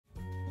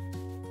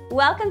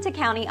Welcome to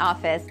County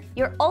Office,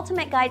 your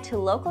ultimate guide to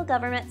local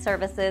government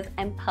services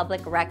and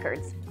public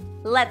records.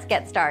 Let's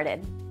get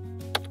started.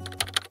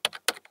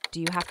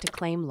 Do you have to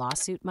claim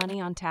lawsuit money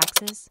on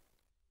taxes?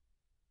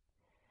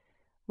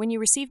 When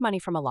you receive money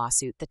from a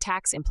lawsuit, the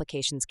tax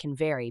implications can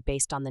vary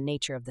based on the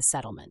nature of the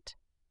settlement.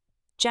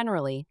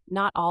 Generally,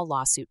 not all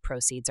lawsuit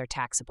proceeds are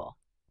taxable.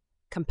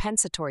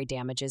 Compensatory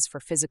damages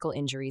for physical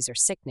injuries or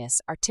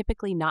sickness are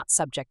typically not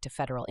subject to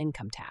federal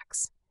income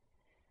tax.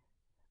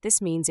 This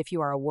means if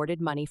you are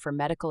awarded money for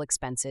medical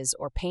expenses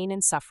or pain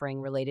and suffering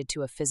related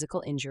to a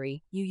physical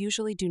injury, you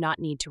usually do not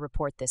need to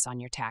report this on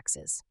your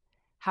taxes.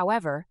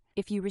 However,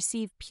 if you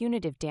receive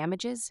punitive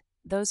damages,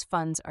 those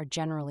funds are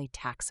generally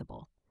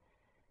taxable.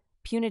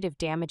 Punitive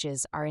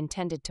damages are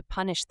intended to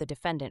punish the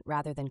defendant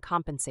rather than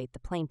compensate the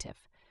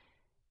plaintiff.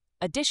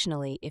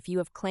 Additionally, if you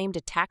have claimed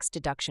a tax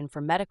deduction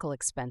for medical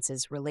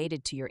expenses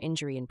related to your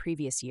injury in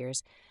previous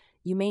years,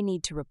 you may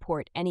need to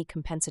report any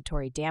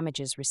compensatory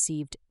damages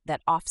received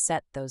that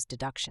offset those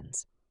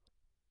deductions.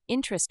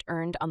 Interest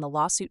earned on the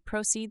lawsuit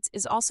proceeds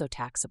is also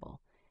taxable.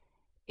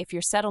 If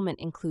your settlement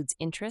includes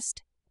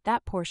interest,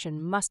 that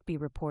portion must be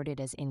reported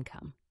as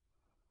income.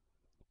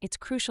 It's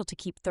crucial to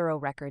keep thorough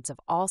records of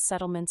all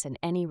settlements and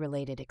any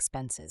related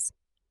expenses.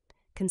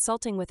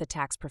 Consulting with a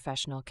tax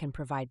professional can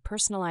provide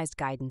personalized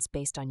guidance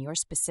based on your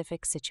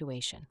specific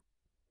situation.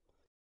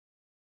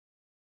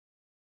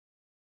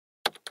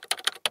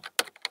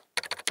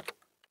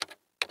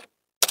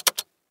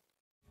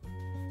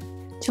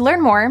 To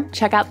learn more,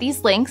 check out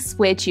these links,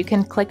 which you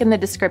can click in the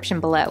description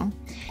below.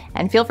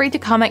 And feel free to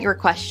comment your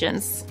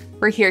questions.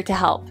 We're here to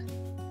help.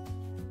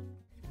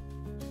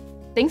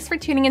 Thanks for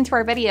tuning into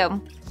our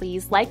video.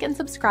 Please like and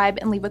subscribe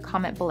and leave a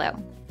comment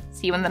below.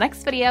 See you in the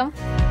next video.